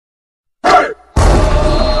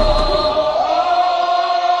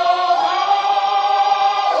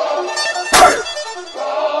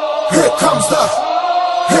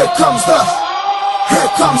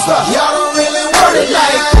y'all don't really want it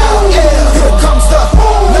like that. Yeah, here comes the,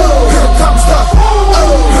 no, here comes the,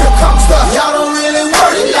 oh, here comes the, y'all don't really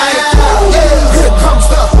want it like that. Yeah, here comes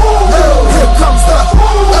the, no, here comes the,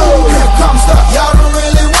 oh, here comes the, y'all don't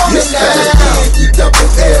really want it like that.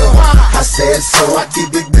 E-double-L, I said so, I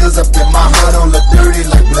keep big bills up in my hood on the dirty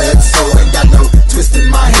like Bledsoe. Ain't got no twist in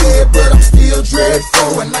my head, but I'm still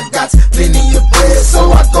dreadful, and I got plenty of bread,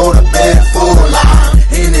 so I go to bed full. I'm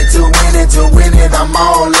in it to win it, I'm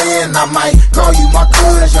all in. I might call you my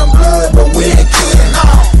cuz, young blood, but we ain't kin.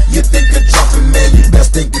 You think of jumping, man, you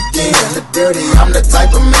best think again. The dirty, I'm the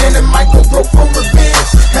type of man that might go broke for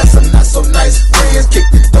revenge. Had some not so nice friends, kick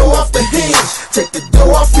the door off the hinge, take the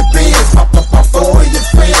door off your bins, pop up on 4 of your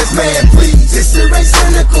friends. Man, please, this shit ain't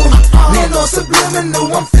cynical. Man, no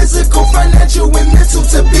subliminal, I'm physical, financial, and mental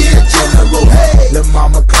to be a general. Hey, the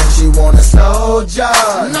mama claims she want a soldier,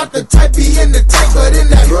 not the type be in the tank, but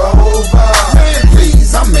in that Rover. Man,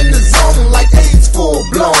 please, I'm in the zone like AIDS full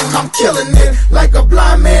blown. I'm killing it like a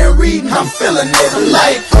blind man reading. I'm feeling it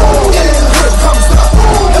like, oh yeah, here comes the,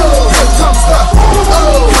 oh, here comes the,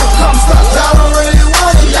 oh, here comes the. Y'all don't really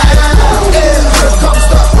want it like that. Yeah, here comes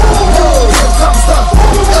the, oh, here comes the,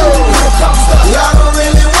 oh, here comes the. Y'all don't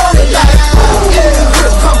really want it like that. Yeah,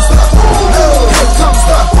 here comes the, oh, here comes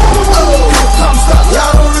the, oh, here comes the.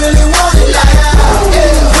 Y'all don't really want it like that.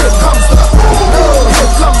 Yeah, here comes the, oh,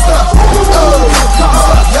 here comes the, oh, here comes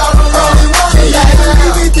the. Y'all don't really want it like that.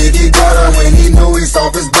 He think he got her when he knew he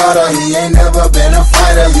soft as butter. He ain't never been a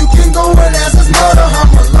fighter. You can go and ask his mother. I'm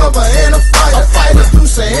a lover and a fighter,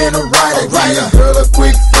 producer and a writer. Give your girl a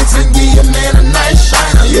quick fix and give your man a nice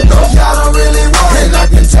shiner. You know y'all don't really want it, and I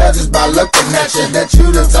can tell just by looking at you that you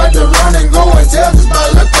the type to run and go and tell just by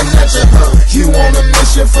looking at you. You on a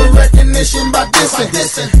mission for recognition by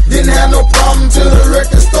dissing. Didn't have no problem till the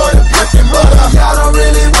record started breaking, but y'all don't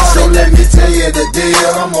really want it. So let me tell you the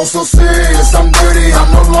deal. I'm also serious, I'm dirty,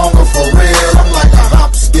 I'm no longer for real. I'm like a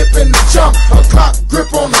hop, skip, and a jump, a clock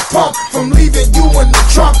grip on the pump, from leaving you in the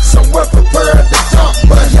trunk, somewhere prepared to dump.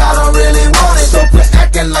 But y'all don't really want it, so quit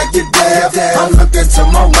acting like you're deaf. I'm looking to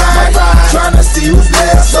my right, trying to see who's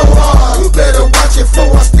left. So you better watch it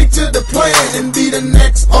before I stick to the plan and be the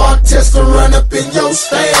next artist to run up in your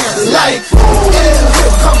stand. Like, yeah,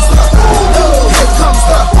 here comes the, oh, here comes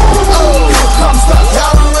the, oh, here comes the.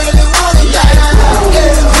 Y'all don't really want it like that.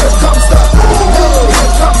 Yeah, here comes the, oh,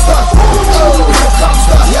 here comes the, oh, here comes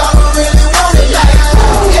the. Y'all don't really want it like that.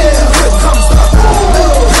 Yeah, here comes the,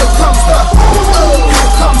 oh, here comes the, oh,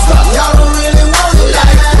 here comes the. Y'all don't really want it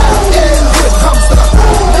like that. Yeah, here comes the,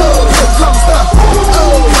 oh, here comes the,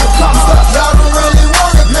 oh, here comes the. Y'all don't really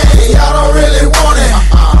want it, man. Y'all don't really want it.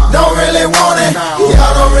 Don't really want it.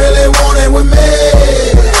 Y'all don't really want it with me.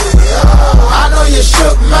 I know you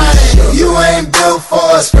shook, man. You ain't built for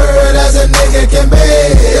a spirit as a nigga can be.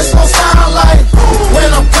 It's gon' sound like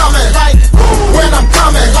when I'm coming, like when I'm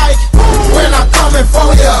coming, like when I'm coming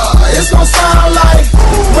for ya. It's gon' sound like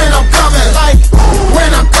when I'm coming, like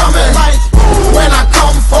when I'm coming, like when I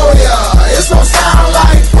come for ya. It's gon' sound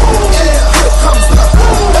like, yeah, here comes the,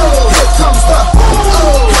 oh, here comes the,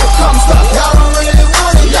 oh, here comes the. Y'all don't really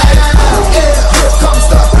want it like that. Yeah, here comes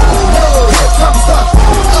the, oh, here comes the,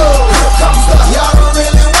 oh, here comes the. Y'all don't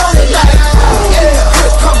really want it like that. Yeah,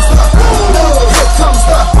 here comes the, oh, here comes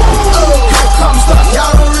the, oh, here comes the.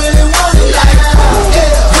 Y'all don't really want it like that.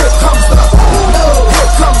 Yeah, here comes the, oh,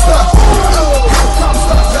 here comes the, oh, here comes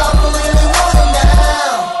the. Y'all don't really want it now.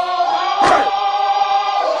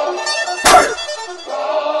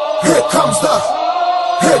 Here comes the,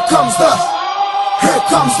 here comes the, here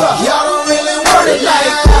comes the. Y'all don't really want it like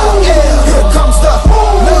that. Yeah, here comes the,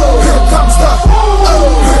 no, here comes the,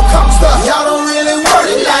 oh, here comes the. Y'all don't really want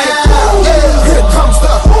it like that. Yeah, here comes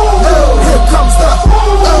the, no, here comes the,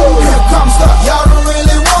 oh, here comes the. Y'all don't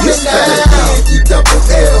really want it like that.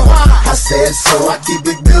 E-double-L, I said so. I keep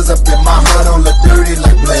big bills up in my hood on the dirty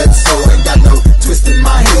like Bledsoe. Ain't got no twist in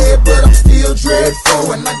my head, but I'm still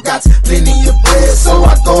dreadful, and I got plenty of bread, so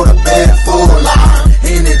I go to bed full. I'm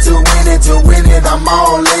in it to win it, I'm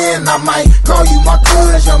all in. I might call you my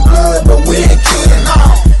cuz, young blood, but we ain't kin.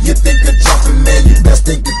 You think of jumping, man, you best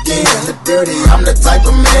think again. The dirty, I'm the type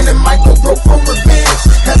of man that might go broke for revenge.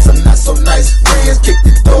 Had some not so nice friends, kick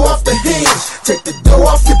the door off the hinge, take the door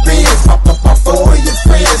off your bins, pop up on 4 of your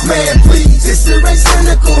friends. Man, please, this shit ain't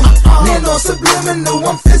cynical. Man, no subliminal,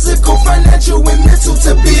 I'm physical, financial, and mental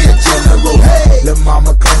to be a general. Hey, the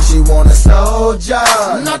mama claims she want a soldier,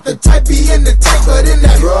 not the type be in the tank, but in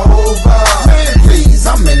that Rover. Man, please,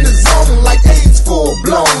 I'm in the zone like AIDS full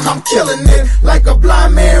blown. I'm killing it like a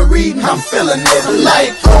blind man reading. I'm feeling it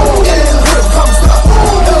like, oh yeah, here comes the,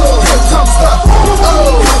 oh, here comes the,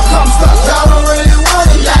 oh, here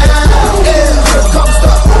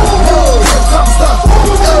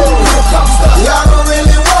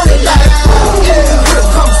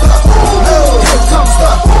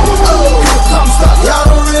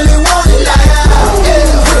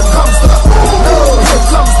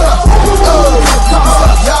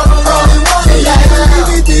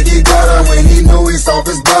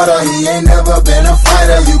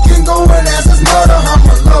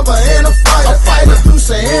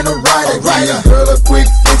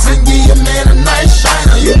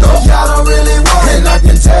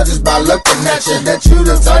looking at you. That you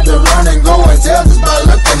the type to run and go and tell just by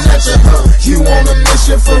looking at you. You on a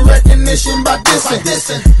mission for recognition by dissing.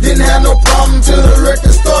 Didn't have no problem till the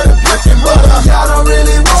record started flicking. But y'all don't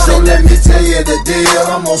really want it. So let me tell you the deal.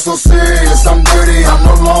 I'm on so serious, I'm dirty, I'm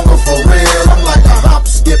no longer for real. I'm like a hop,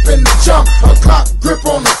 skip, and a jump, a clock grip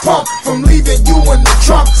on the pump. From leaving you in the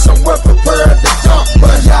trunk, somewhere prepared to dump.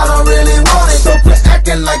 But y'all don't really want it, so quit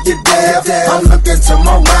acting like you're deaf. I'm looking to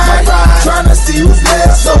my right, trying to see who's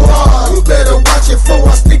left. So you better watch it before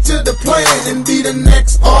I stick to the plan and be the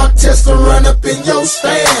next artist to run up in your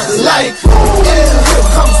stand. Like, yeah, here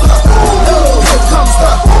comes the, here comes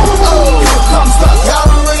the, here comes the